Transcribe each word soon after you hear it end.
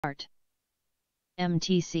Start.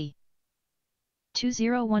 MTC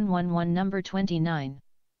 20111 Number 29.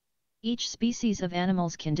 Each species of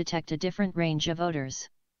animals can detect a different range of odors.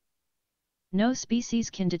 No species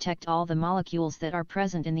can detect all the molecules that are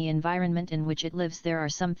present in the environment in which it lives. There are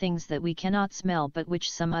some things that we cannot smell but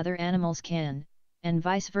which some other animals can, and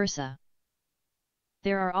vice versa.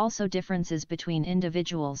 There are also differences between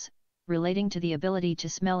individuals, relating to the ability to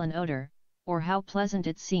smell an odor, or how pleasant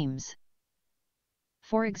it seems.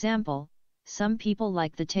 For example, some people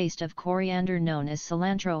like the taste of coriander known as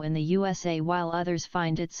cilantro in the USA while others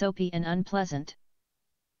find it soapy and unpleasant.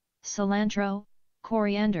 Cilantro,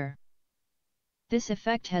 coriander. This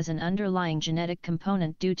effect has an underlying genetic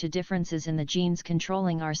component due to differences in the genes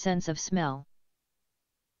controlling our sense of smell.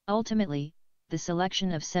 Ultimately, the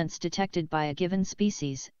selection of scents detected by a given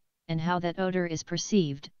species, and how that odor is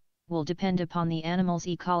perceived, will depend upon the animal's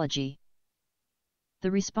ecology. The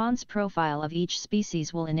response profile of each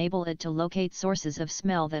species will enable it to locate sources of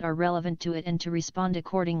smell that are relevant to it and to respond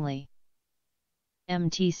accordingly.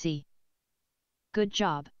 MTC. Good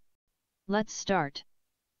job. Let's start.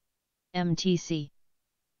 MTC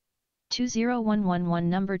 20111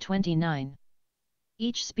 Number 29.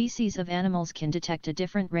 Each species of animals can detect a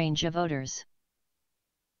different range of odors.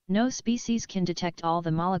 No species can detect all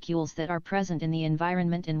the molecules that are present in the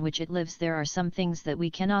environment in which it lives. There are some things that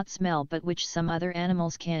we cannot smell but which some other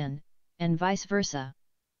animals can, and vice versa.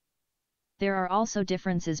 There are also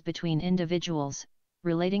differences between individuals,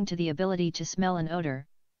 relating to the ability to smell an odor,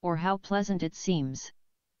 or how pleasant it seems.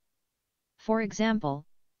 For example,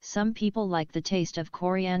 some people like the taste of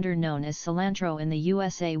coriander known as cilantro in the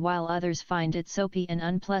USA while others find it soapy and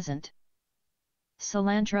unpleasant.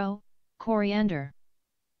 Cilantro, coriander.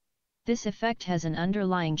 This effect has an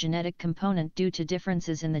underlying genetic component due to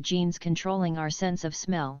differences in the genes controlling our sense of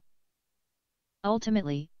smell.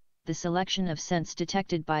 Ultimately, the selection of scents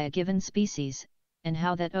detected by a given species, and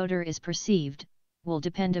how that odor is perceived, will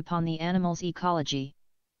depend upon the animal's ecology.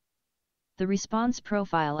 The response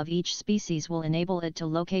profile of each species will enable it to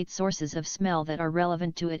locate sources of smell that are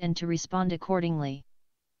relevant to it and to respond accordingly.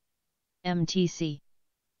 MTC.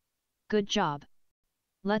 Good job.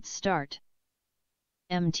 Let's start.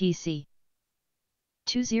 MTC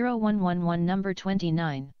 20111 Number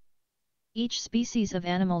 29. Each species of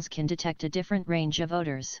animals can detect a different range of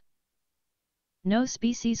odors. No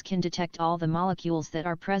species can detect all the molecules that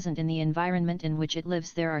are present in the environment in which it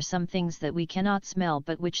lives. There are some things that we cannot smell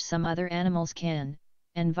but which some other animals can,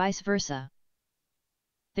 and vice versa.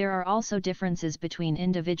 There are also differences between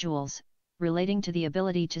individuals, relating to the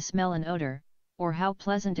ability to smell an odor, or how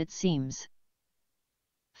pleasant it seems.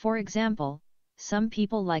 For example, some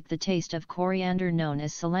people like the taste of coriander known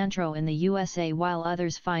as cilantro in the USA while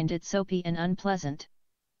others find it soapy and unpleasant.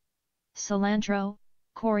 Cilantro,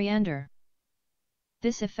 coriander.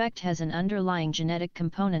 This effect has an underlying genetic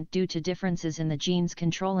component due to differences in the genes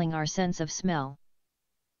controlling our sense of smell.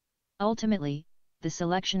 Ultimately, the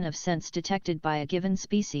selection of scents detected by a given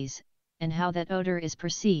species, and how that odor is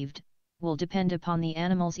perceived, will depend upon the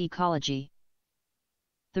animal's ecology.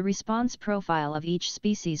 The response profile of each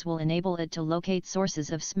species will enable it to locate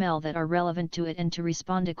sources of smell that are relevant to it and to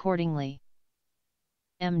respond accordingly.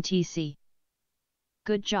 MTC.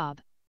 Good job.